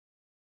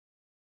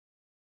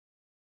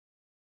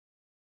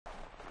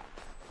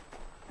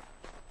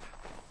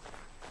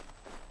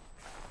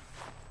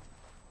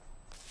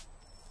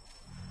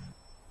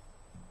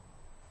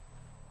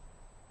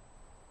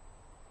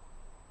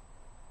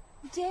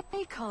Good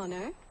day,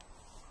 Connor.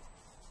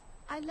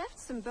 I left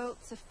some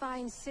bolts of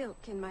fine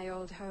silk in my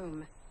old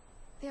home.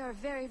 They are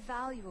very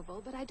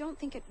valuable, but I don't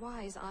think it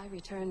wise I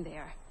return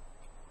there.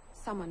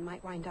 Someone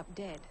might wind up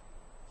dead.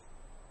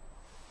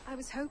 I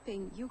was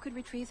hoping you could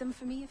retrieve them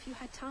for me if you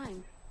had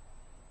time.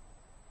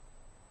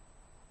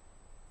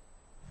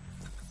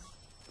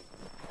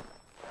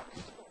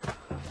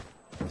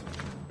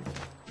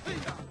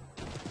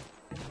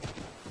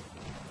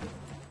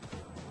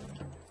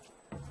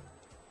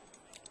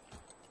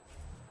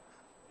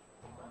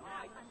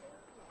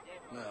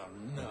 Oh,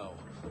 no,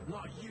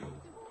 not you.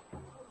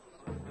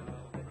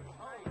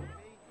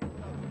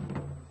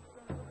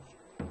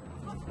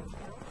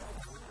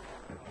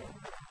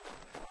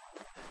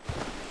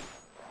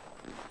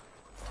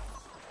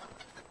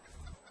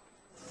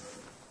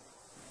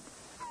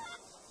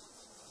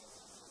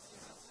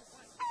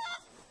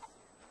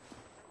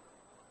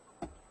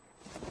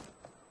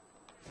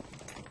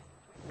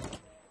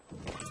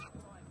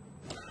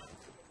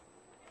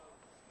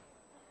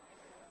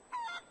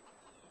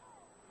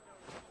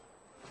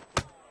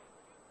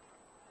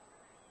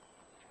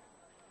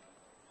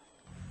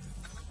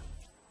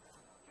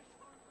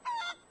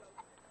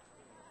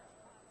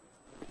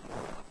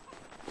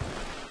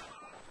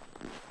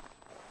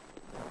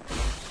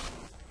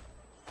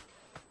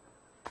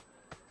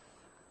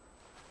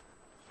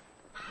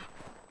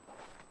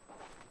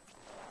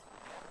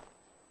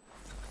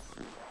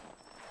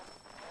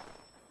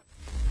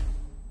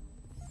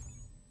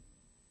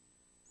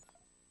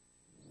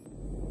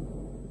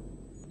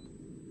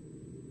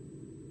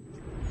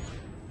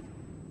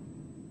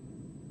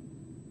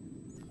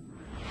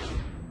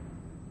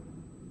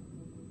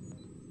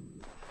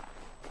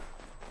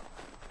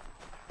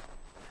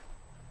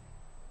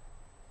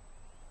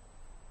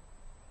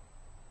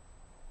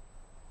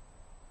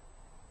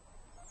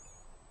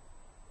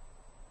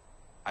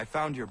 I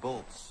found your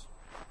bolts.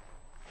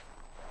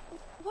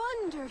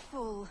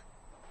 Wonderful!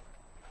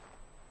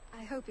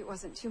 I hope it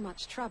wasn't too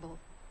much trouble.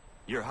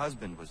 Your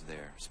husband was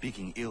there,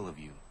 speaking ill of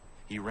you.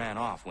 He ran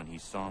off when he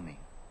saw me.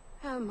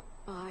 Oh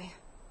my.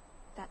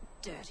 That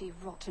dirty,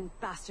 rotten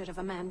bastard of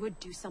a man would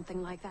do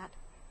something like that.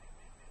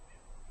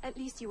 At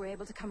least you were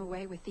able to come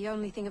away with the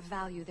only thing of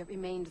value that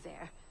remained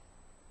there.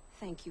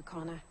 Thank you,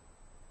 Connor.